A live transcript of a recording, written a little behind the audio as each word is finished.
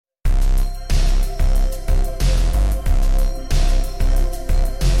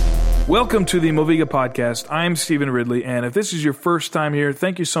Welcome to the Moviga Podcast. I'm Stephen Ridley, and if this is your first time here,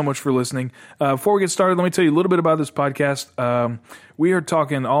 thank you so much for listening. Before we get started, let me tell you a little bit about this podcast. We are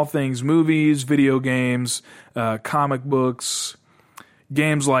talking all things movies, video games, comic books,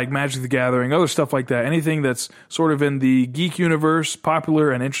 games like Magic the Gathering, other stuff like that. Anything that's sort of in the geek universe,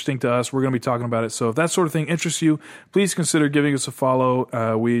 popular and interesting to us, we're going to be talking about it. So if that sort of thing interests you, please consider giving us a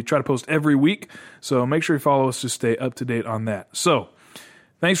follow. We try to post every week, so make sure you follow us to stay up to date on that. So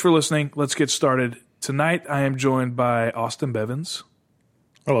thanks for listening. Let's get started. Tonight, I am joined by Austin Bevins.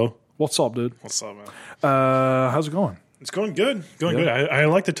 Hello. What's up, dude? What's up, man? How's it going? It's going good. Good. I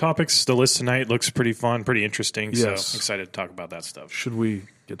like the topics. The list tonight looks pretty fun, pretty interesting. Yes. So excited to talk about that stuff. Should we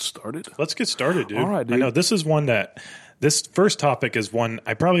get started? Let's get started, dude. All right, dude. I know this is one that this first topic is one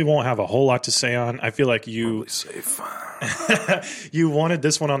I probably won't have a whole lot to say on. I feel like you you wanted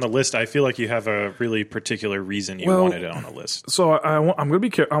this one on the list. I feel like you have a really particular reason you wanted it on the list. So I'm going to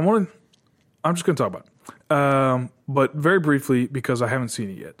be careful. I'm just going to talk about it. But very briefly, because I haven't seen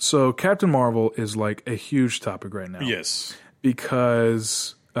it yet. So Captain Marvel is like a huge topic right now. Yes.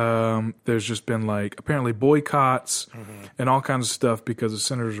 Because there's just been like apparently boycotts and all kinds of stuff because it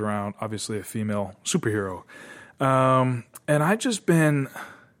centers around obviously a female superhero. And I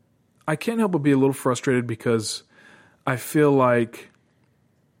can't help but be a little frustrated because I feel like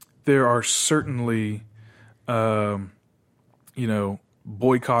there are certainly,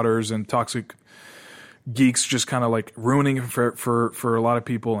 boycotters and toxic geeks just kind of like ruining it for a lot of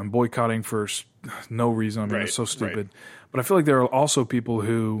people and boycotting for no reason. I mean, it's so stupid. Right. But I feel like there are also people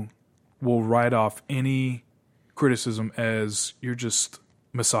who will write off any criticism as you're just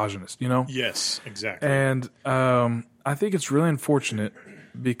misogynist, you know? Yes, exactly. And I think it's really unfortunate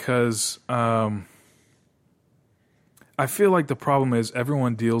because I feel like the problem is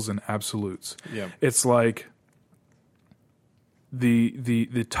everyone deals in absolutes. Yeah. It's like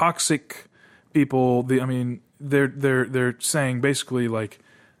the toxic people. They're saying basically like,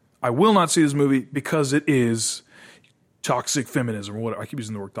 I will not see this movie because it is toxic feminism or whatever. I keep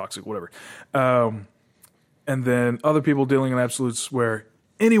using the word toxic, whatever. And then other people dealing in absolutes where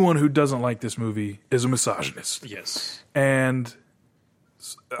anyone who doesn't like this movie is a misogynist. Yes. And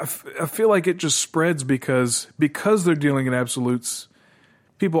I feel like it just spreads because they're dealing in absolutes,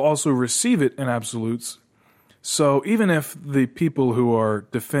 people also receive it in absolutes. So even if the people who are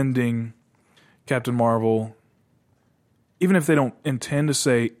defending Captain Marvel, even if they don't intend to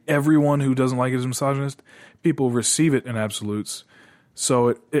say everyone who doesn't like it is misogynist, people receive it in absolutes.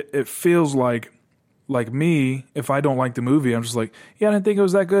 So it feels like me, if I don't like the movie, I'm just like, yeah, I didn't think it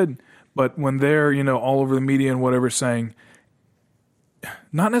was that good. But when they're, all over the media and whatever saying,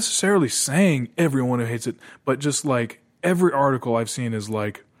 not necessarily saying everyone who hates it, but just like every article I've seen is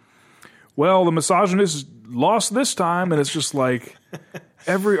like, well, the misogynist lost this time. And it's just like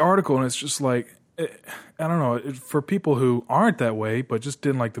every article. And it's just like, I don't know, for people who aren't that way, but just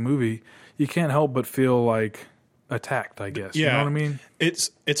didn't like the movie, you can't help but feel like attacked, I guess. Yeah. You know what I mean?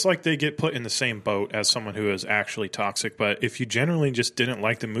 It's like they get put in the same boat as someone who is actually toxic, but if you generally just didn't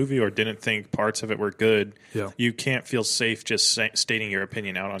like the movie or didn't think parts of it were good, you can't feel safe just stating your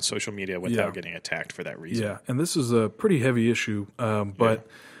opinion out on social media without getting attacked for that reason. Yeah, and this is a pretty heavy issue, but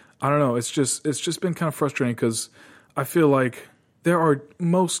I don't know, it's just been kind of frustrating because I feel like there are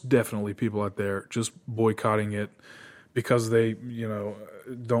most definitely people out there just boycotting it because they,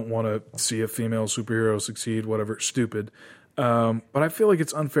 don't want to see a female superhero succeed, whatever, stupid. But I feel like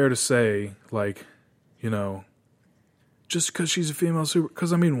it's unfair to say, like, just because she's a female super...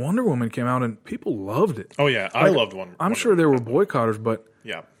 Because, Wonder Woman came out and people loved it. Oh, yeah. I loved Wonder Woman. I'm sure there were boycotters, but...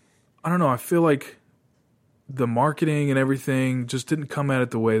 Yeah. I don't know. I feel like the marketing and everything just didn't come at it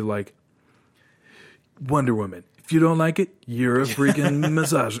the way, like, Wonder Woman. If you don't like it, you're a freaking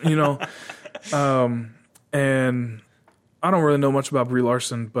misogynist, and... I don't really know much about Brie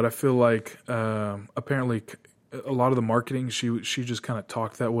Larson, but I feel like apparently a lot of the marketing she just kind of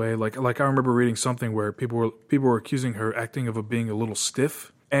talked that way. Like I remember reading something where people were accusing her acting of being a little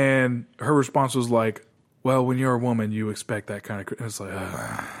stiff, and her response was like, "Well, when you're a woman, you expect that kind of." And it's like,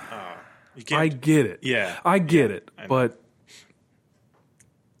 I get it, yeah, I get it, but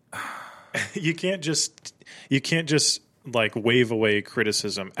you can't just like wave away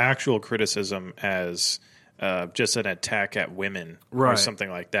criticism, actual criticism as. Just an attack at women or something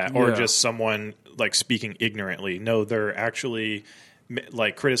like that, or just someone like speaking ignorantly. No, they're actually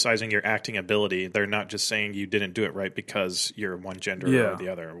like criticizing your acting ability. They're not just saying you didn't do it right because you're one gender or the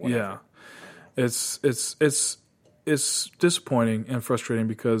other. Or whatever. Yeah, it's disappointing and frustrating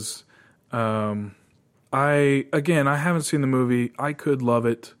because I haven't seen the movie. I could love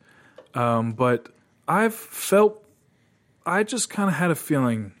it, but I just kind of had a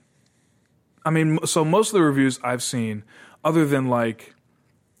feeling I mean, so most of the reviews I've seen, other than like,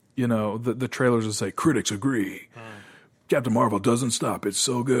 you know, the trailers that say critics agree, Captain Marvel doesn't stop. It's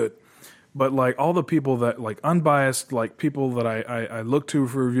so good. But like all the people that like unbiased, like people that I look to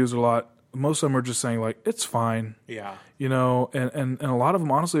for reviews a lot, most of them are just saying like it's fine. Yeah. You know, and a lot of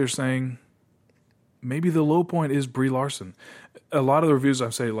them honestly are saying maybe the low point is Brie Larson. A lot of the reviews I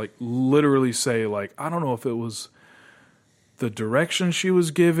say like literally say like I don't know if it was the direction she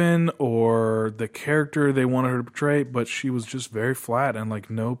was given or the character they wanted her to portray, but she was just very flat and like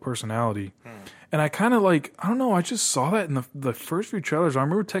no personality. And I kind of like, I don't know, I just saw that in the first few trailers. I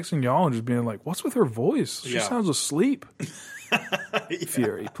remember texting y'all and just being like, what's with her voice? She sounds asleep.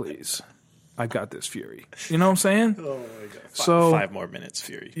 Fury, please. I got this, Fury. You know what I'm saying? Oh my God. 5 more minutes,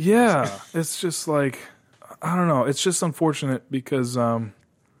 Fury. Yeah. It's just like, I don't know. It's just unfortunate because I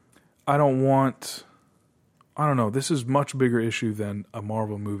don't know. This is much bigger issue than a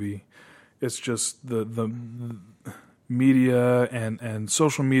Marvel movie. It's just the media and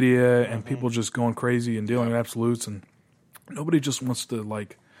social media and people just going crazy and dealing in absolutes, and nobody just wants to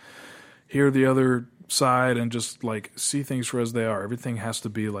like hear the other side and just like see things for as they are. Everything has to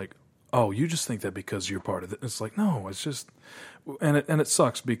be like, oh, you just think that because you're part of it. It's like, no, it's just, and it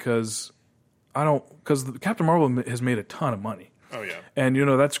sucks because Captain Marvel has made a ton of money. Oh yeah, and you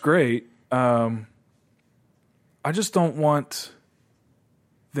know that's great. I just don't want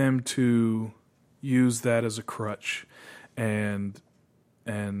them to use that as a crutch and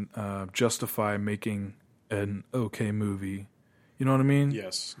justify making an okay movie. You know what I mean?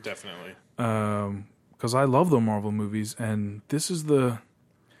 Yes, definitely. Because I love the Marvel movies, and this is the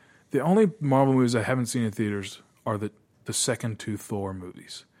only Marvel movies I haven't seen in theaters are the second 2 Thor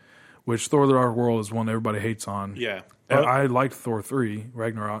movies, which Thor: The Dark World is one everybody hates on. Yeah. I liked Thor 3,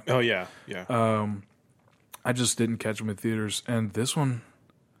 Ragnarok. Oh, yeah, yeah. I just didn't catch them in theaters, and this one,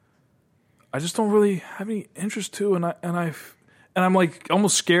 I just don't really have any interest to, and I'm like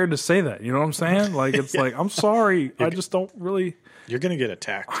almost scared to say that. You know what I'm saying? Like it's like I'm sorry, I just don't really. You're gonna get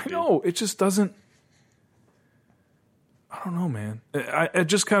attacked. I know it just doesn't. I don't know, man. I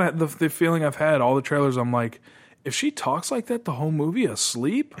just kind of the feeling I've had all the trailers. I'm like, if she talks like that the whole movie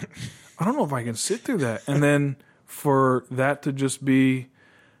asleep, I don't know if I can sit through that. And then for that to just be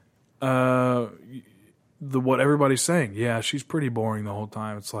what everybody's saying. Yeah, she's pretty boring the whole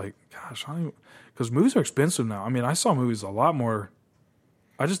time. It's like, gosh, because movies are expensive now. I mean, I saw movies a lot more.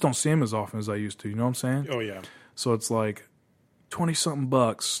 I just don't see them as often as I used to. You know what I'm saying? Oh yeah. So it's like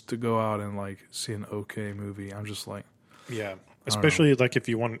 $20-something to go out and like see an okay movie. I'm just like, yeah. Especially like if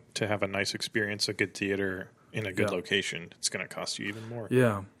you want to have a nice experience, a good theater in a good location, it's going to cost you even more.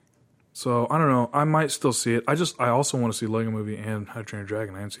 Yeah. So I don't know. I might still see it. I also want to see Lego Movie and How to Train Your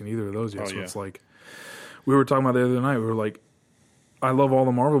Dragon. I haven't seen either of those yet. It's like we were talking about the other night. We were like, I love all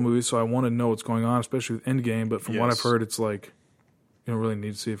the Marvel movies, so I want to know what's going on, especially with Endgame. But from what I've heard, it's like you don't really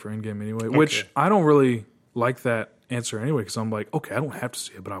need to see it for Endgame anyway. Okay. Which I don't really like that answer anyway, because I'm like, okay, I don't have to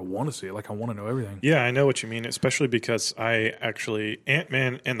see it, but I want to see it. Like I want to know everything. Yeah, I know what you mean, especially because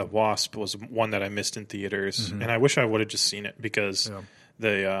Ant-Man and the Wasp was one that I missed in theaters, and I wish I would have just seen it because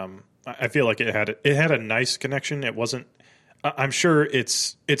I feel like it had a nice connection. It wasn't. I'm sure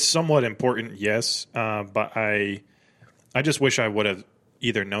it's somewhat important, yes, but I just wish I would have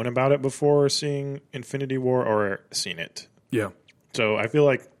either known about it before seeing Infinity War or seen it. Yeah. So I feel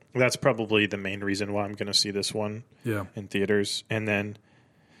like that's probably the main reason why I'm going to see this one in theaters. And then,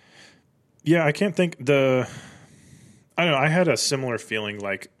 I can't think I don't know. I had a similar feeling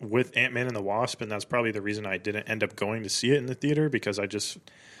like with Ant-Man and the Wasp, and that's probably the reason I didn't end up going to see it in the theater because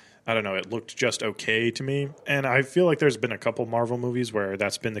I don't know, it looked just okay to me. And I feel like there's been a couple Marvel movies where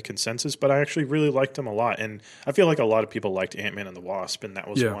that's been the consensus, but I actually really liked them a lot. And I feel like a lot of people liked Ant-Man and the Wasp, and that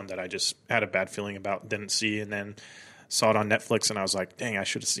was one that I just had a bad feeling about, didn't see, and then saw it on Netflix, and I was like, dang, I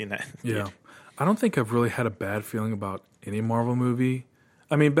should have seen that. Yeah. I don't think I've really had a bad feeling about any Marvel movie.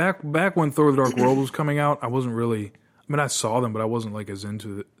 I mean, back when Thor: The Dark World was coming out, I wasn't really, I mean, I saw them, but I wasn't like as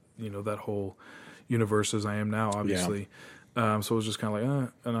into that whole universe as I am now, obviously. So it was just kind of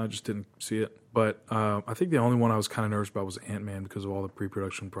like, and I just didn't see it. But I think the only one I was kind of nervous about was Ant-Man because of all the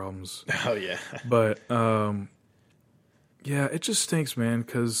pre-production problems. Oh, yeah. But, it just stinks, man,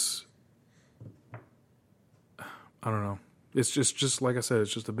 because, I don't know. It's just like I said,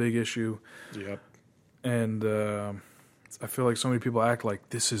 it's just a big issue. Yep. And I feel like so many people act like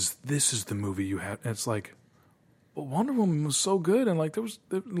this is the movie you have. And it's like, well, Wonder Woman was so good, and like there was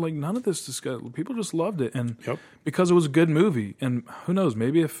like none of this discussed. People just loved it, and because it was a good movie. And who knows?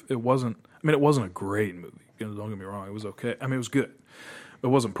 Maybe if it wasn't, I mean, it wasn't a great movie. Don't get me wrong, it was okay. I mean, it was good. It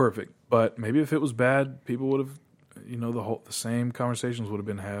wasn't perfect, but maybe if it was bad, people would have, the same conversations would have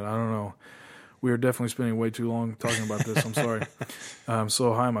been had. I don't know. We are definitely spending way too long talking about this. I'm sorry. I'm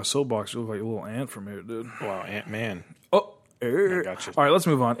so high on my soapbox. You look like a little ant from here, dude. Wow, Ant-Man. Oh, I got you. All right, let's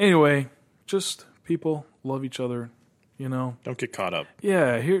move on. Anyway, just people love each other, you know. Don't get caught up.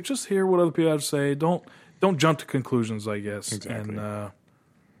 Yeah, hear what other people have to say. Don't jump to conclusions, I guess. Exactly. And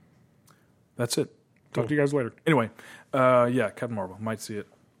that's it. Talk to you guys later. Anyway, Captain Marvel. Might see it.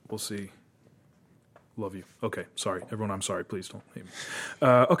 We'll see. Love you. Okay, sorry. Everyone, I'm sorry. Please don't hate me.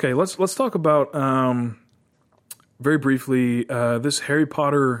 Okay, let's talk about, very briefly, this Harry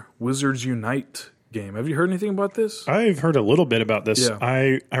Potter Wizards Unite game. Have you heard anything about this? I've heard a little bit about this. Yeah.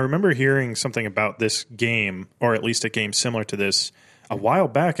 I remember hearing something about this game, or at least a game similar to this, a while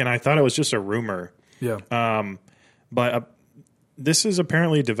back, and I thought it was just a rumor. Yeah. But this is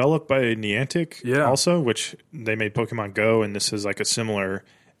apparently developed by Niantic also, which they made Pokemon Go, and this is like a similar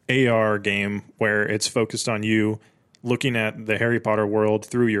AR game where it's focused on you looking at the Harry Potter world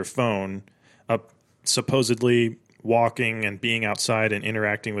through your phone, supposedly walking and being outside and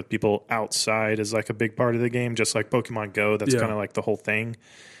interacting with people outside is like a big part of the game, just like Pokemon Go. That's kind of like the whole thing.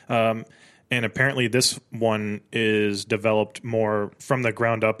 And apparently this one is developed more from the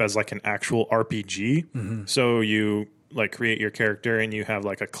ground up as like an actual RPG. Mm-hmm. So you like create your character and you have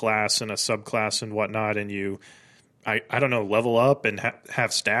like a class and a subclass and whatnot, and you I don't know, level up and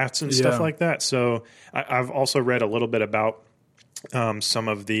have stats and stuff like that. So I've also read a little bit about some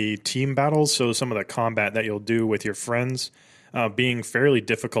of the team battles. So some of the combat that you'll do with your friends being fairly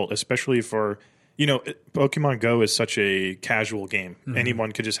difficult, especially for, Pokemon Go is such a casual game. Mm-hmm.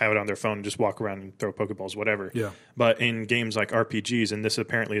 Anyone could just have it on their phone and just walk around and throw Pokeballs, whatever. Yeah. But in games like RPGs, and this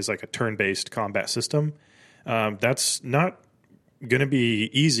apparently is like a turn-based combat system, that's not going to be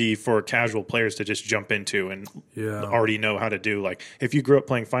easy for casual players to just jump into and already know how to do. Like if you grew up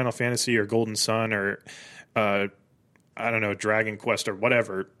playing Final Fantasy or Golden Sun or I don't know, Dragon Quest or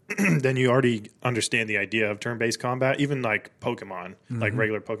whatever, then you already understand the idea of turn-based combat. Even like Pokemon, like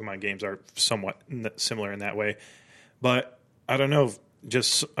regular Pokemon games are somewhat similar in that way. But I don't know,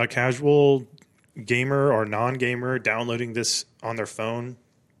 just a casual gamer or non-gamer downloading this on their phone,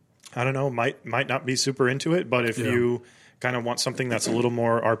 I don't know, might not be super into it. But if you kind of want something that's a little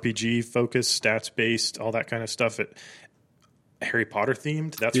more RPG focused, stats based, all that kind of stuff, Harry Potter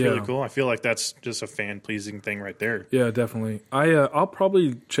themed, that's really cool. I feel like that's just a fan pleasing thing right there. Yeah, definitely. I'll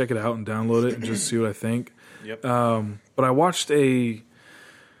probably check it out and download it and just see what I think. Yep. But I watched a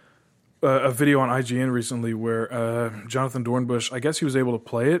video on IGN recently where Jonathan Dornbush, I guess he was able to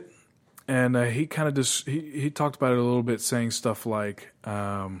play it, and he kind of just he talked about it a little bit, saying stuff like,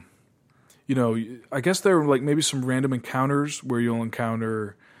 I guess there were like maybe some random encounters where you'll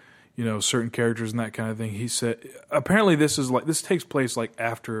encounter, certain characters and that kind of thing. He said apparently this takes place like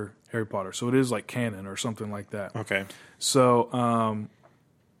after Harry Potter, so it is like canon or something like that. Okay. So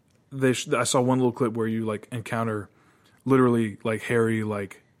I saw one little clip where you like encounter literally like Harry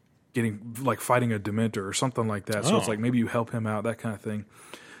like fighting a Dementor or something like that. So it's like maybe you help him out, that kind of thing.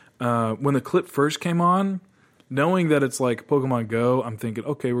 When the clip first came on, knowing that it's like Pokemon Go, I'm thinking,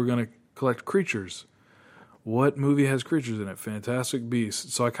 okay, we're gonna collect creatures. What movie has creatures in it? Fantastic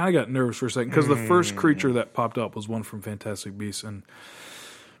Beasts. So I kind of got nervous for a second because the first creature that popped up was one from Fantastic Beasts, and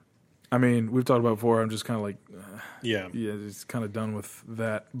I mean we've talked about it before. I'm just kind of like, it's kind of done with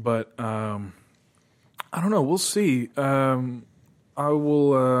that. But I don't know. We'll see. I'll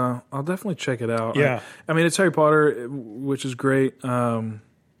definitely check it out. Yeah. I mean it's Harry Potter, which is great.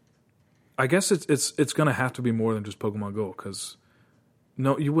 I guess it's going to have to be more than just Pokemon Go because.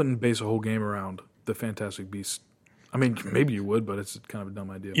 No, you wouldn't base a whole game around the Fantastic Beasts. I mean, maybe you would, but it's kind of a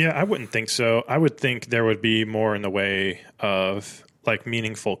dumb idea. Yeah, I wouldn't think so. I would think there would be more in the way of like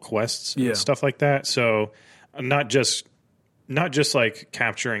meaningful quests and stuff like that. So not just like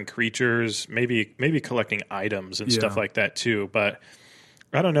capturing creatures, maybe collecting items and stuff like that too. But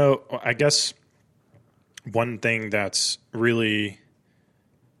I don't know. I guess one thing that's really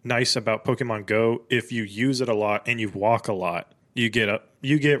nice about Pokemon Go, if you use it a lot and you walk a lot, you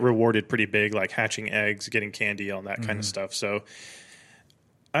get rewarded pretty big, like hatching eggs, getting candy, all that kind of stuff. So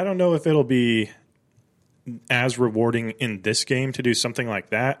I don't know if it'll be as rewarding in this game to do something like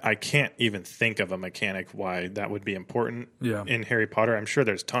that. I can't even think of a mechanic why that would be important in Harry Potter. I'm sure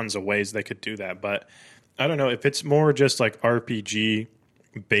there's tons of ways they could do that, but I don't know if it's more just like RPG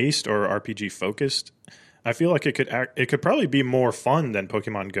based or RPG focused. I feel like it could probably be more fun than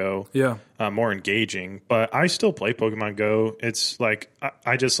Pokemon Go. Yeah. More engaging. But I still play Pokemon Go. It's like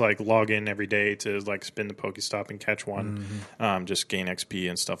I just like log in every day to like spin the Pokestop and catch one, just gain XP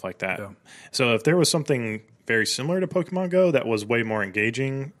and stuff like that. Yeah. So if there was something very similar to Pokemon Go that was way more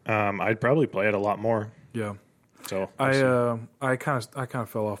engaging, I'd probably play it a lot more. Yeah. So I kind of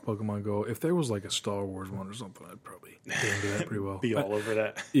fell off Pokemon Go. If there was like a Star Wars one or something, I'd probably be into that pretty well. Be all over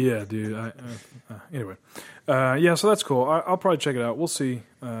that. Yeah, dude. Anyway, yeah. So that's cool. I'll probably check it out. We'll see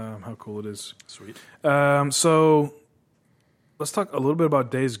how cool it is. Sweet. So let's talk a little bit about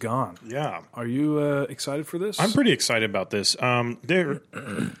Days Gone. Yeah. Are you excited for this? I'm pretty excited about this. I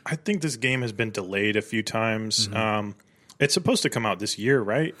think this game has been delayed a few times. Mm-hmm. It's supposed to come out this year,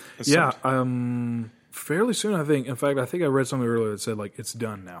 right? Fairly soon, I think. In fact, I think I read something earlier that said like it's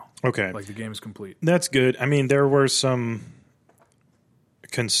done now. Okay. Like the game is complete. That's good. I mean, there were some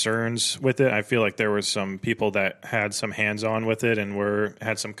concerns with it. I feel like there were some people that had some hands-on with it and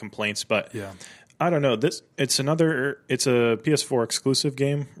had some complaints, but yeah. I don't know. It's a PS4 exclusive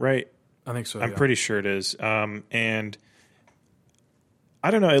game, right? I think so. I'm pretty sure it is. And I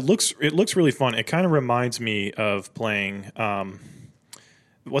don't know. It looks really fun. It kind of reminds me of playing.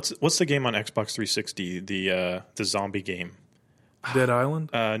 What's the game on Xbox 360? The zombie game. Dead Island?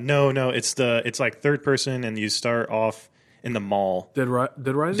 No. It's like third person, and you start off in the mall. Dead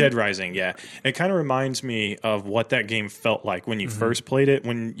Rising? Dead Rising, yeah. It kind of reminds me of what that game felt like when you first played it,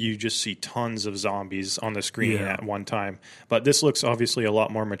 when you just see tons of zombies on the screen at one time. But this looks obviously a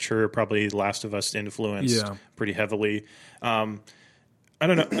lot more mature, probably Last of Us influenced pretty heavily. I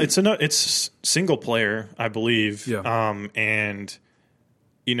don't know. It's single player, I believe. Yeah. And,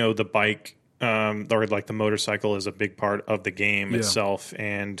 the bike or like the motorcycle is a big part of the game itself.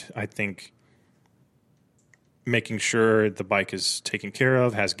 And I think making sure the bike is taken care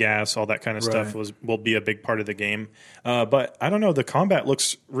of, has gas, all that kind of stuff will be a big part of the game. But I don't know, the combat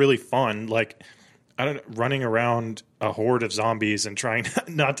looks really fun. Like, running around a horde of zombies and trying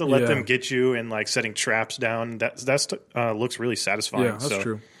not to let them get you and like setting traps down. That's looks really satisfying. Yeah, that's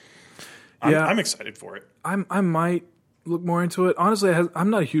true. I'm excited for it. I might look more into it. Honestly,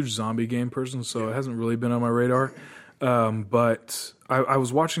 I'm not a huge zombie game person, so it hasn't really been on my radar. But I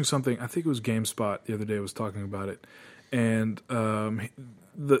was watching something. I think it was GameSpot the other day was talking about it, and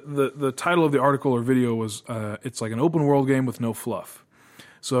the title of the article or video was it's like an open world game with no fluff.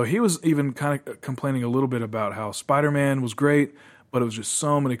 So he was even kind of complaining a little bit about how Spider-Man was great, but it was just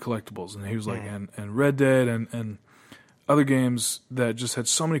so many collectibles, and he was like, and Red Dead and other games that just had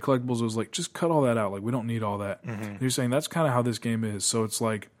so many collectibles. It was like, just cut all that out. Like, we don't need all that. Mm-hmm. You're saying that's kind of how this game is. So it's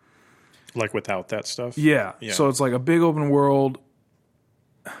like without that stuff. Yeah. So it's like a big open world,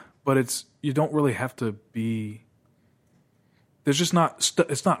 but you don't really have to be. There's just not.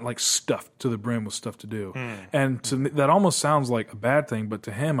 It's not like stuffed to the brim with stuff to do, and to me, that almost sounds like a bad thing. But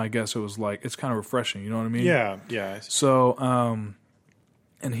to him, I guess it was like it's kind of refreshing. You know what I mean? Yeah. So,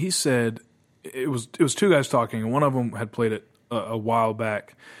 and he said it was two guys talking, and one of them had played it a while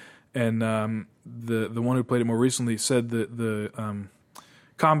back, and the one who played it more recently said that the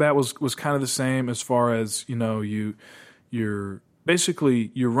combat was kind of the same as far as you're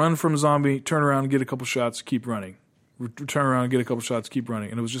basically you run from a zombie, turn around and get a couple shots, keep running. Turn around and get a couple shots, keep running.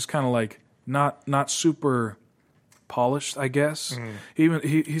 And it was just kind of like not super polished, I guess.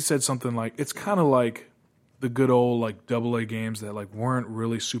 He said something like it's kind of like the good old like AA games that like weren't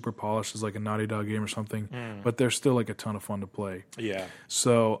really super polished as like a Naughty Dog game or something, but they're still like a ton of fun to play. Yeah.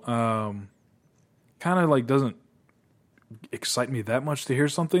 So kind of like doesn't excite me that much to hear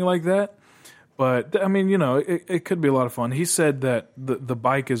something like that. But I mean, it could be a lot of fun. He said that the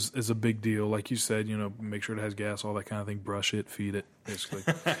bike is a big deal, like you said. Make sure it has gas, all that kind of thing. Brush it, feed it, basically.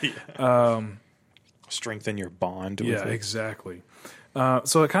 Strengthen your bond. With Yeah, it. exactly.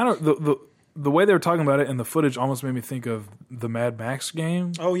 So it kind of the way they were talking about it in the footage almost made me think of the Mad Max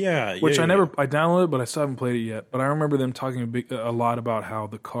game. Oh yeah, which I downloaded it, but I still haven't played it yet. But I remember them talking a lot about how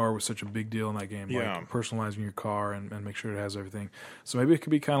the car was such a big deal in that game, like personalizing your car and make sure it has everything. So maybe it could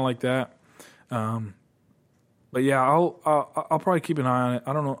be kind of like that. But yeah, I'll probably keep an eye on it.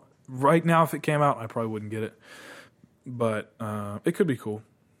 I don't know right now if it came out, I probably wouldn't get it, but it could be cool.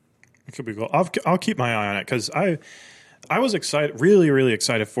 It could be cool. I'll keep my eye on it because I was excited, really, really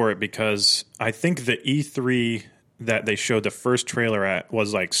excited for it because I think the E3 that they showed the first trailer at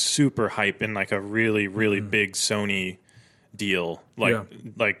was like super hype and like a really, really big Sony deal.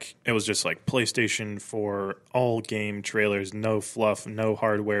 Like it was just like PlayStation for all game trailers, no fluff, no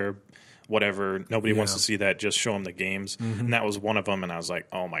hardware. Whatever, nobody wants to see that, just show them the games. And that was one of them, and I was like,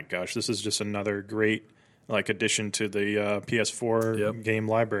 oh my gosh, this is just another great like addition to the PS4 game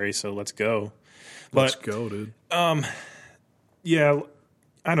library, so let's go. Let's go, dude. Yeah,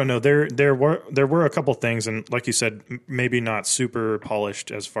 I don't know. There were a couple things, and like you said, maybe not super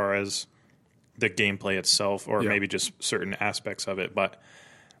polished as far as the gameplay itself, or maybe just certain aspects of it, but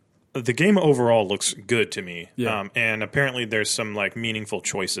the game overall looks good to me. Yeah. And apparently there's some like meaningful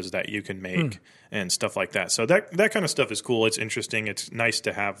choices that you can make and stuff like that. So that kind of stuff is cool. It's interesting. It's nice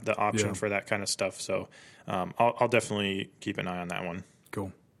to have the option for that kind of stuff. So I'll definitely keep an eye on that one.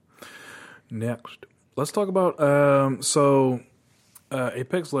 Cool. Next, let's talk about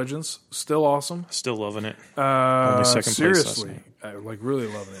Apex Legends, still awesome. Still loving it. Only second seriously, place like really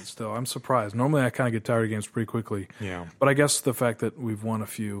loving it. Still, I'm surprised. Normally, I kind of get tired of games pretty quickly. Yeah, but I guess the fact that we've won a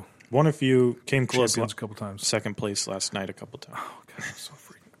few, came close a couple times. Second place last night a couple times. Oh god, that's so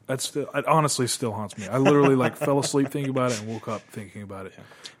freaking. It honestly still haunts me. I literally like fell asleep thinking about it and woke up thinking about it. Yeah.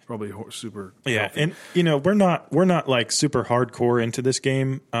 Probably super. Yeah, healthy. and we're not like super hardcore into this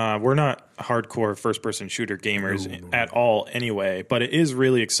game. We're not hardcore first person shooter gamers at all anyway. But it is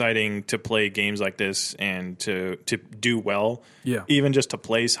really exciting to play games like this and to do well. Yeah, even just to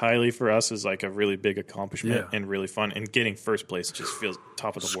place highly for us is like a really big accomplishment and really fun. And getting first place just feels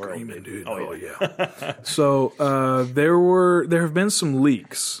top of the world, dude. Oh yeah. So there have been some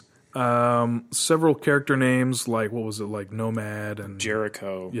leaks. Several character names like what was it, like Nomad and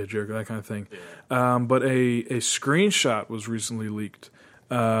Jericho, Jericho, that kind of thing. But a screenshot was recently leaked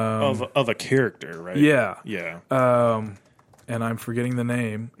of a character, right? Yeah. And I'm forgetting the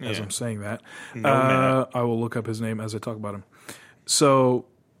name as I'm saying that. Nomad. I will look up his name as I talk about him. So,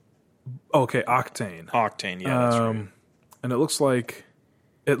 okay, Octane. Yeah, that's right. And it looks like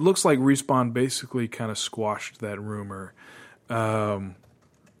Respawn basically kind of squashed that rumor.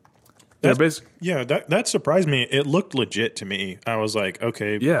 That surprised me. It looked legit to me. I was like,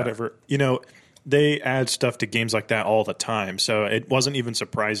 okay, whatever. They add stuff to games like that all the time, so it wasn't even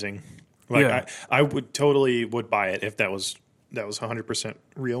surprising. Like I would totally buy it if that was 100%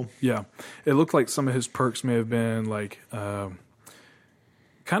 real. Yeah, it looked like some of his perks may have been like, kind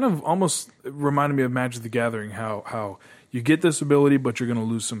of almost reminded me of Magic the Gathering. How you get this ability, but you're going to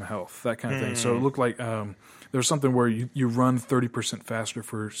lose some health, that kind of thing. So it looked like. There's something where you run 30% faster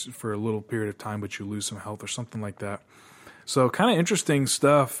for a little period of time, but you lose some health or something like that. So kind of interesting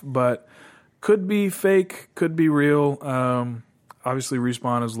stuff, but could be fake, could be real. Obviously,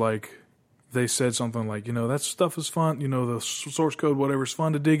 Respawn is like, they said something like, that stuff is fun. The source code, whatever, is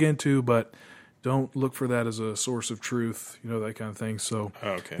fun to dig into, but don't look for that as a source of truth, that kind of thing. So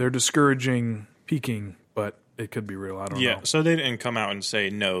they're discouraging peeking, but it could be real. I don't know. Yeah, so they didn't come out and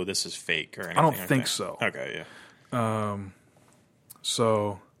say, no, this is fake or anything. I don't like think that. so. Okay, yeah.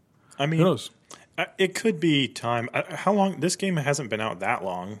 So, I mean, who knows? It could be time. How long? This game hasn't been out that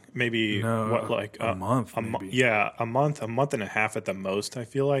long. Maybe, a month? Maybe. A month and a half at the most, I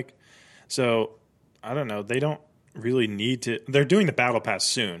feel like. So, I don't know. They don't really need to. They're doing the Battle Pass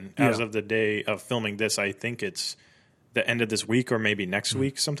soon. As of the day of filming this, I think it's the end of this week or maybe next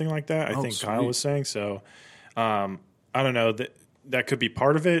week, something like that. I think Kyle was saying. So, I don't know. That could be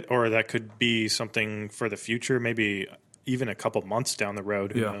part of it, or that could be something for the future, maybe even a couple months down the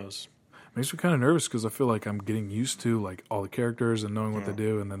road. Who knows? Makes me kind of nervous because I feel like I'm getting used to like all the characters and knowing what they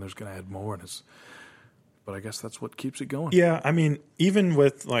do, and then there's going to add more, but I guess that's what keeps it going. Yeah, I mean, even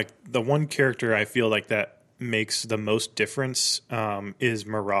with like the one character I feel like that makes the most difference is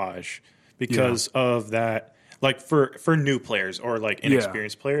Mirage, because of that. Like for new players or like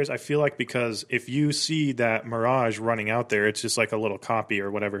inexperienced players, I feel like, because if you see that Mirage running out there, it's just like a little copy or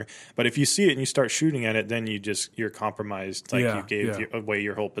whatever. But if you see it and you start shooting at it, then you're compromised. Like you gave away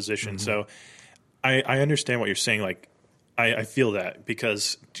your whole position. Mm-hmm. So I understand what you're saying. Like I feel that,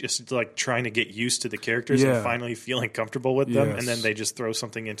 because just like trying to get used to the characters and finally feeling comfortable with them, and then they just throw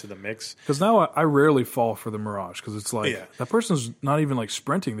something into the mix. Because now I rarely fall for the Mirage, because it's like that person's not even like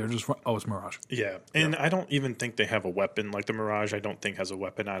sprinting; they're just it's Mirage. Yeah, and I don't even think they have a weapon. Like the Mirage, I don't think has a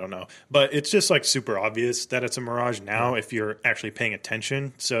weapon. I don't know, but it's just like super obvious that it's a Mirage now if you're actually paying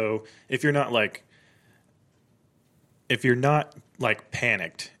attention. So if you're not like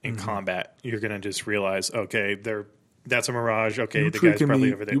panicked in combat, you're gonna just realize, okay, that's a Mirage. Okay, the guy's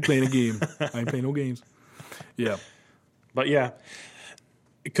probably over there. You playing a game. I ain't playing no games. Yeah. But yeah,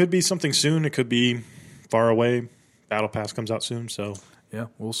 it could be something soon. It could be far away. Battle Pass comes out soon, so. Yeah,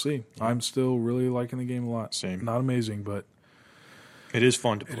 we'll see. I'm still really liking the game a lot. Same. Not amazing, but. It is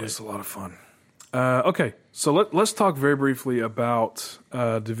fun to play. It is a lot of fun. Okay, so let's talk very briefly about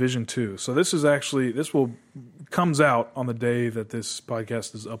Division 2. So this comes out on the day that this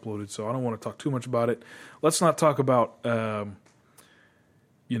podcast is uploaded, so I don't want to talk too much about it. Let's not talk about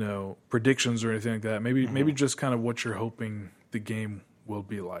predictions or anything like that. Maybe just kind of what you're hoping the game will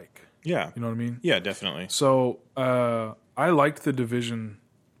be like. Yeah. You know what I mean? Yeah, definitely. So I liked the Division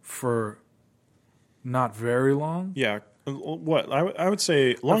for not very long. Yeah. What? I would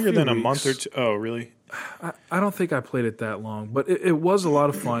say longer than a month or two. Oh, really? I don't think I played it that long, but it was a lot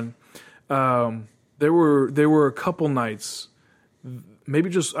of fun. There were a couple nights, maybe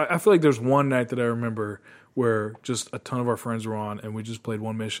just I feel like there's one night that I remember where just a ton of our friends were on and we just played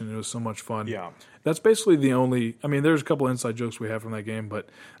one mission. It was so much fun. Yeah. That's basically the only. I mean, there's a couple inside jokes we have from that game, but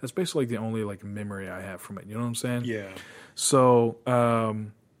that's basically like the only like memory I have from it. You know what I'm saying? Yeah. So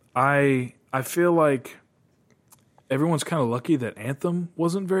I feel like everyone's kind of lucky that Anthem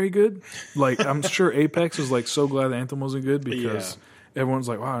wasn't very good. Like I'm sure Apex is like so glad that Anthem wasn't good because everyone's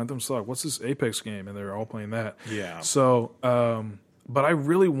like, wow, Anthem sucked. What's this Apex game? And they're all playing that. Yeah. So, but I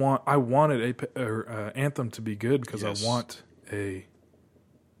wanted Anthem to be good because I want a.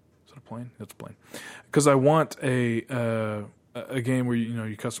 Is that a plane? That's a plane. Because I want a game where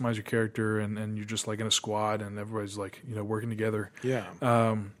you customize your character and you're just like in a squad and everybody's like working together. Yeah.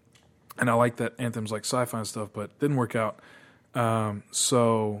 And I like that Anthem's like sci-fi and stuff, but didn't work out.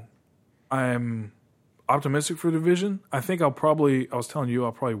 So I'm optimistic for Division. I think I was telling you,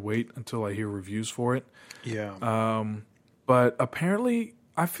 I'll probably wait until I hear reviews for it. Yeah. But apparently,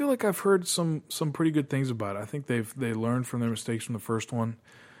 I feel like I've heard some pretty good things about it. I think they learned from their mistakes from the first one.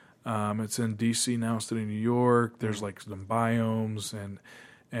 It's in DC now instead of New York. There's like some biomes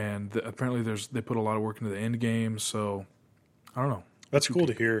and apparently they put a lot of work into the end game. So I don't know. That's cool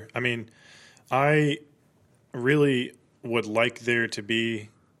to hear. I mean, I really would like there to be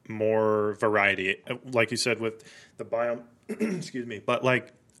more variety, like you said, with the biome. Excuse me, but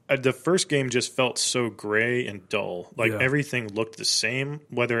like the first game just felt so gray and dull. Like everything looked the same,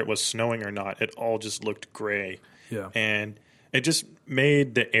 whether it was snowing or not. It all just looked gray. Yeah, and it just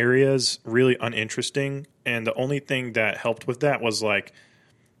made the areas really uninteresting. And the only thing that helped with that was like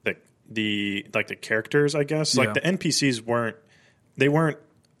the characters, I guess. Like the NPCs weren't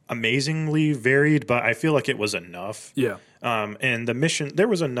amazingly varied, but I feel like it was enough. Yeah. And the mission, there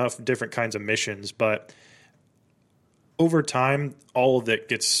was enough different kinds of missions, but over time, all of it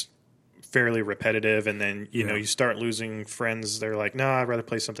gets fairly repetitive, and then you start losing friends. They're like, "Nah, I'd rather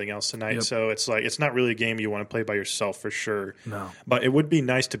play something else tonight." Yep. So it's like it's not really a game you want to play by yourself for sure. No, but it would be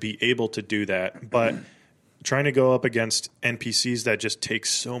nice to be able to do that. But trying to go up against NPCs that just take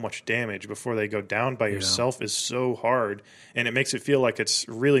so much damage before they go down by yourself is so hard, and it makes it feel like it's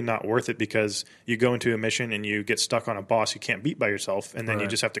really not worth it because you go into a mission and you get stuck on a boss you can't beat by yourself, and then you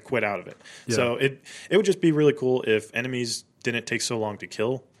just have to quit out of it. Yeah. So it would just be really cool if enemies didn't take so long to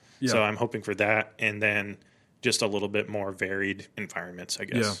kill. Yeah. So I'm hoping for that, and then just a little bit more varied environments, I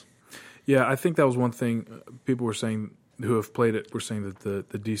guess. Yeah, I think that was one thing people were saying who have played it were saying that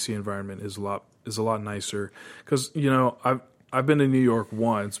the DC environment is a lot nicer because I've been to New York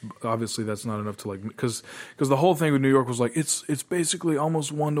once. Obviously, that's not enough to like because the whole thing with New York was like it's basically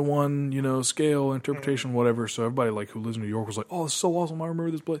almost 1-to-1 scale interpretation whatever. So everybody like who lives in New York was like, oh, it's so awesome. I remember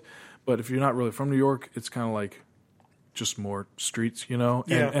this place. But if you're not really from New York, it's kind of like just more streets,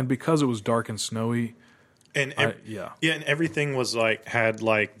 and because it was dark and snowy. And and everything was had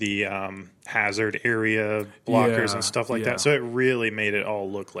the hazard area blockers and stuff like that. So it really made it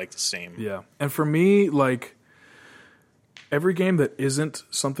all look like the same. Yeah, and for me, like every game that isn't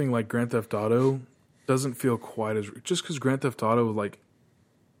something like Grand Theft Auto doesn't feel quite as just because Grand Theft Auto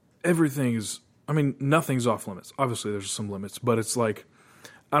everything is. I mean, nothing's off limits. Obviously, there's some limits, but it's like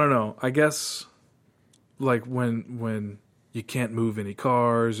I don't know. I guess like when you can't move any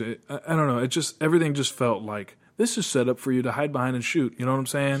cars. I don't know. It just everything just felt like this is set up for you to hide behind and shoot. You know what I'm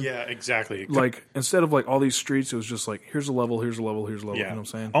saying? Yeah, exactly. Like instead of like all these streets, it was just like here's a level, here's a level, here's a level. Yeah. You know what I'm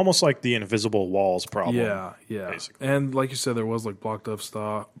saying? Almost like the invisible walls problem. Yeah. Basically. And like you said, there was like blocked off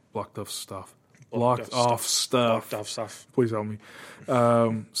stuff. Please help me.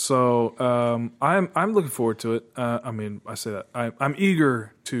 I'm looking forward to it. I mean, I say that I'm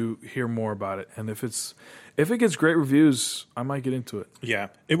eager to hear more about it, and if it gets great reviews, I might get into it. Yeah,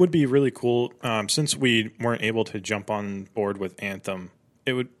 it would be really cool. Since we weren't able to jump on board with Anthem,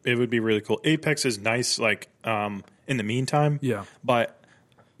 it would be really cool. Apex is nice, in the meantime. Yeah, but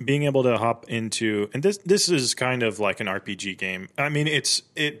being able to hop into and this is kind of like an RPG game. I mean,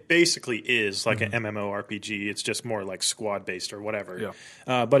 it basically is like an MMORPG. It's just more like squad based or whatever.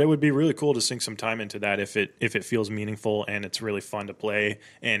 Yeah. But it would be really cool to sink some time into that if it feels meaningful and it's really fun to play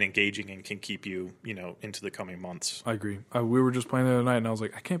and engaging and can keep you into the coming months. I agree. We were just playing the other night and I was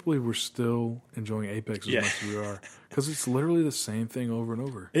like, I can't believe we're still enjoying Apex as much as we are. Because it's literally the same thing over and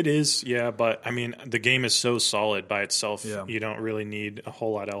over. It is, yeah, but I mean, the game is so solid by itself. Yeah. You don't really need a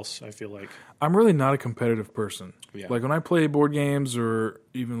whole lot else, I feel like. I'm really not a competitive person. Yeah. Like when I play board games or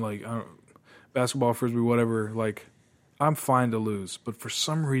even basketball, frisbee, whatever, I'm fine to lose. But for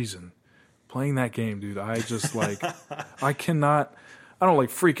some reason, playing that game, dude, I just I cannot. I don't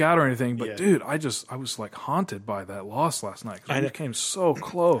like freak out or anything, but dude, I was like haunted by that loss last night because we came so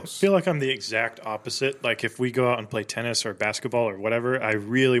close. I feel like I'm the exact opposite. Like if we go out and play tennis or basketball or whatever, I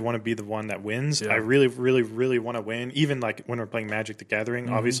really want to be the one that wins. I really, really, really want to win. Even like when we're playing Magic the Gathering,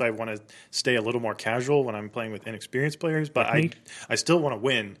 obviously I want to stay a little more casual when I'm playing with inexperienced players, but I still want to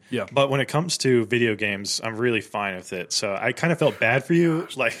win. Yeah. But when it comes to video games, I'm really fine with it. So I kind of felt bad for you,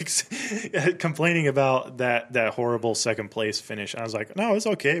 like complaining about that horrible second place finish. I was like, no, it's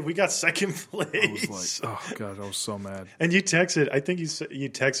okay. We got second place. I was like, oh God, I was so mad. And you texted, I think you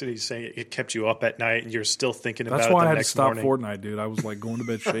texted, you saying it kept you up at night and you're still thinking about it. That's why I had to stop Fortnite, dude. I was like going to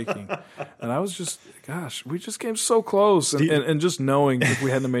bed shaking. And I was just, gosh, we just came so close. And just knowing if we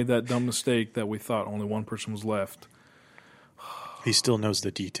hadn't made that dumb mistake that we thought only one person was left. He still knows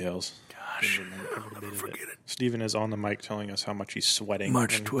the details. Gosh, I'll never forget it. Steven is on the mic telling us how much he's sweating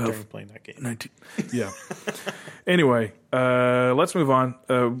March 12th, during playing that game. 19. Yeah. Anyway, let's move on.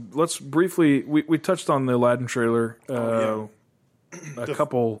 Let's briefly, we touched on the Aladdin trailer a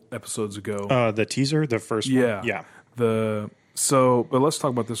couple episodes ago. The teaser, the first one? Yeah. But let's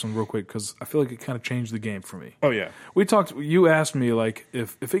talk about this one real quick because I feel like it kind of changed the game for me. Oh, yeah. You asked me, like,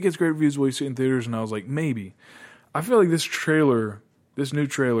 if it gets great reviews, will you see it in theaters? And I was like, maybe. I feel like this new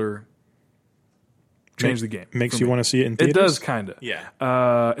trailer changed the game. Makes you want to see it in theaters? It does, kind of.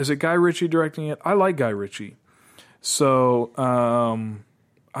 Yeah. Is it Guy Ritchie directing it? I like Guy Ritchie. So,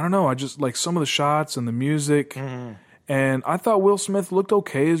 I don't know. I just like some of the shots and the music. Mm. And I thought Will Smith looked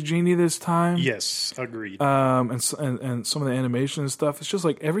okay as Genie this time. Yes, agreed. And some of the animation and stuff. It's just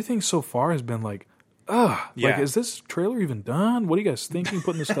like everything so far has been like, like, is this trailer even done? What are you guys thinking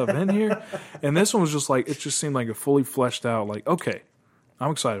putting this stuff in here? And this one was just like, it just seemed like a fully fleshed out, like, okay,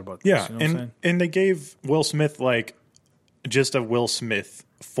 I'm excited about this. Yeah, you know what I'm saying? And they gave Will Smith like just a Will Smith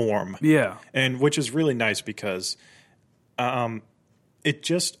form. Yeah. And which is really nice because it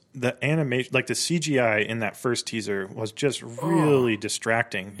just, the animation, like the CGI in that first teaser was just really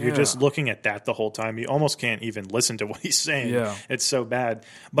distracting. You're just looking at that the whole time. You almost can't even listen to what he's saying. Yeah. It's so bad.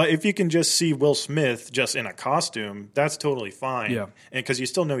 But if you can just see Will Smith just in a costume, that's totally fine. Yeah. And because you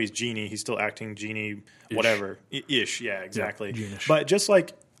still know he's Genie. He's still acting Genie, whatever. Ish. Yeah, exactly. Yeah, but just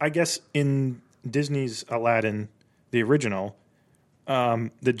like, I guess in Disney's Aladdin, the original,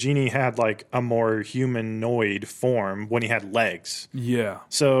 the Genie had like a more humanoid form when he had legs. Yeah.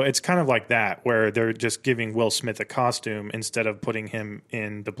 So it's kind of like that, where they're just giving Will Smith a costume instead of putting him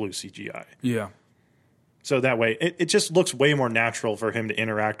in the blue CGI. Yeah. So that way, it just looks way more natural for him to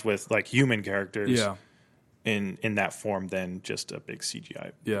interact with like human characters in that form than just a big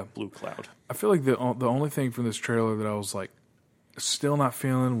CGI blue cloud. I feel like the only thing from this trailer that I was like still not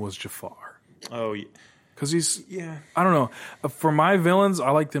feeling was Jafar. Oh, yeah. Because he's, I don't know. For my villains,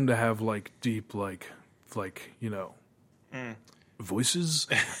 I like them to have like deep, like voices.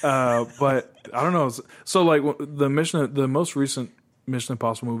 But I don't know. So like the most recent Mission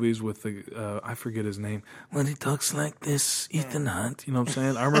Impossible movies with the I forget his name. When he talks like this, Ethan Hunt. You know what I'm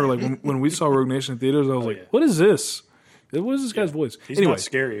saying? I remember like when we saw Rogue Nation in theaters, I was like, what is this? What is this guy's voice? He's not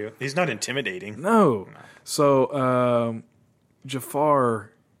scary. He's not intimidating. No. So Jafar.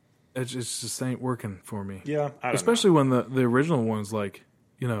 It just ain't working for me. Yeah, I don't know. When the original ones, like,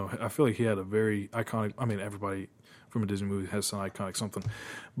 you know, I feel like he had a very iconic. I mean, everybody from a Disney movie has some iconic something,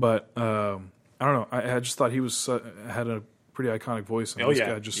 but I don't know. I just thought he had a pretty iconic voice, and this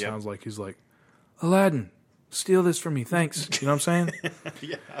guy just sounds like he's like, Aladdin, steal this from me, thanks. You know what I'm saying?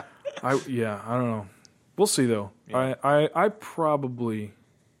 I don't know. We'll see though. Yeah. I probably.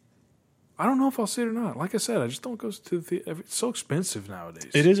 I don't know if I'll see it or not. Like I said, I just don't go to the theater. It's so expensive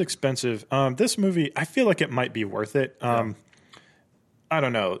nowadays. It is expensive. This movie, I feel like it might be worth it. I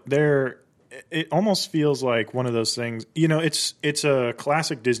don't know. It almost feels like one of those things. You know, it's a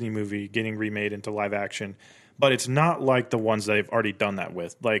classic Disney movie getting remade into live action, but it's not like the ones they've already done that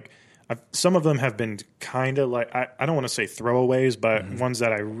with. Like some of them have been kind of like, I don't want to say throwaways, but ones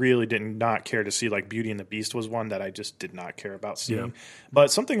that I really did not care to see, like Beauty and the Beast was one that I just did not care about seeing. Yeah.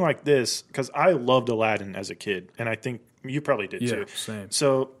 But something like this, because I loved Aladdin as a kid, and I think you probably did too. Same.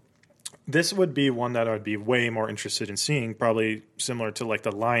 So this would be one that I'd be way more interested in seeing, probably similar to like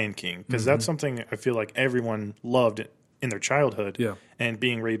The Lion King, because that's something I feel like everyone loved in their childhood, and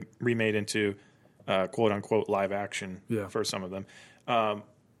being remade into quote unquote live action for some of them.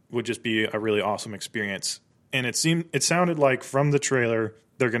 Would just be a really awesome experience. And it sounded like from the trailer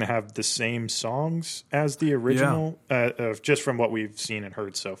they're going to have the same songs as the original, just from what we've seen and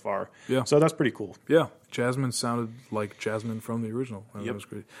heard so far. Yeah. So that's pretty cool. Yeah. Jasmine sounded like Jasmine from the original. That was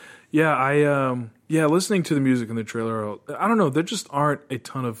great. Yeah, listening to the music in the trailer, I don't know, there just aren't a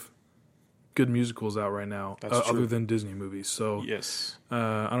ton of good musicals out right now, other than Disney movies. So yes,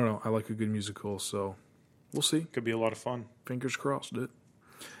 I don't know. I like a good musical, so we'll see. Could be a lot of fun. Fingers crossed, dude.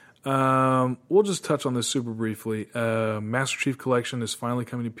 We'll just touch on this super briefly. Master Chief Collection is finally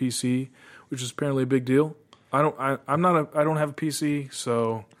coming to PC, which is apparently a big deal. I don't have a PC,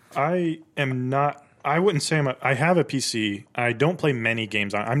 so I am not. I wouldn't say I have a PC. I don't play many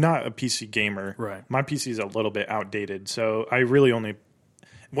games on it. I'm not a PC gamer. Right. My PC is a little bit outdated, so I really only,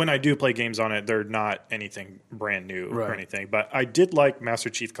 when I do play games on it, they're not anything brand new or anything. But I did like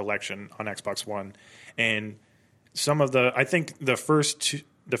Master Chief Collection on Xbox One, and I think the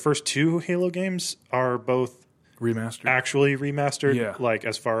first two Halo games are both remastered. Actually remastered, yeah. Like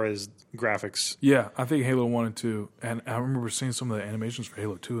as far as graphics. Yeah, I think Halo 1 and 2. And I remember seeing some of the animations for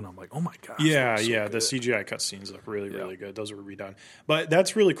Halo 2, and I'm like, oh my gosh. Yeah. The CGI cutscenes look really, really good. Those were redone. But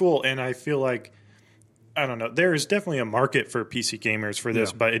that's really cool, and I feel like, I don't know, there is definitely a market for PC gamers for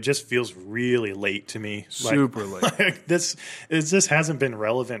this, but it just feels really late to me. Super late. Like this hasn't been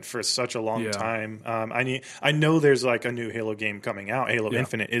relevant for such a long time. I know there's like a new Halo game coming out. Halo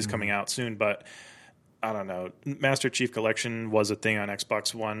Infinite is coming out soon, but I don't know. Master Chief Collection was a thing on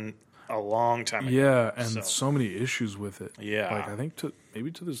Xbox One a long time ago. Yeah, and so many issues with it. Yeah. Like I think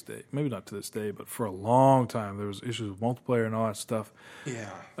maybe to this day, maybe not to this day, but for a long time there was issues with multiplayer and all that stuff.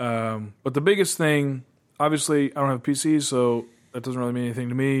 Yeah. But the biggest thing, obviously, I don't have a PC, so that doesn't really mean anything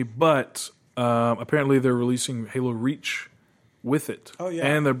to me. But apparently, they're releasing Halo Reach with it. Oh yeah,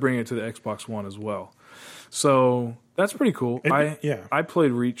 and they're bringing it to the Xbox One as well. So that's pretty cool. I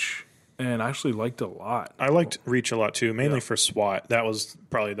played Reach and I actually liked it a lot. I liked Reach a lot too, mainly for SWAT. That was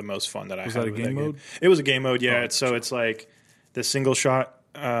probably the most fun that I had. Was that a game mode? It was a game mode. Yeah, it's like the single shot.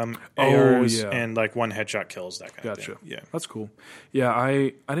 ARs and like one headshot kills, that kind of thing. Yeah, that's cool. Yeah,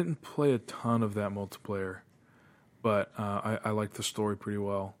 I didn't play a ton of that multiplayer, but I liked the story pretty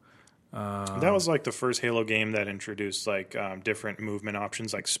well. That was like the first Halo game that introduced like different movement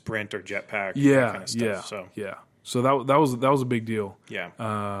options like sprint or jetpack. Yeah, that kind of stuff. So that was a big deal.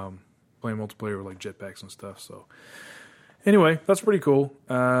 Yeah, playing multiplayer with like jetpacks and stuff. So anyway, that's pretty cool.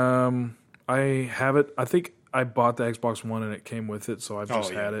 I have it. I think I bought the Xbox One and it came with it, so I've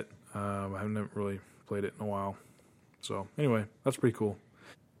just had it. I haven't really played it in a while. So anyway, that's pretty cool.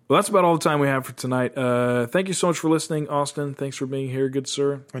 Well, that's about all the time we have for tonight. Thank you so much for listening, Austin. Thanks for being here, good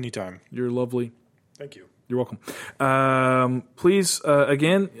sir. Anytime. You're lovely. Thank you. You're welcome. Please,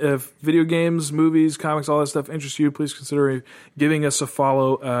 again, if video games, movies, comics, all that stuff interests you, please consider giving us a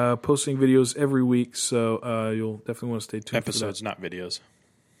follow. Posting videos every week, so you'll definitely want to stay tuned. Episodes, not videos.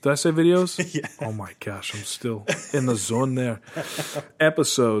 Did I say videos? Yeah. Oh my gosh, I'm still in the zone there.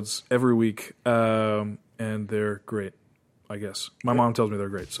 Episodes every week, and they're great, I guess. My mom tells me they're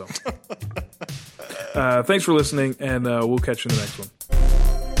great, so. Thanks for listening, and we'll catch you in the next one.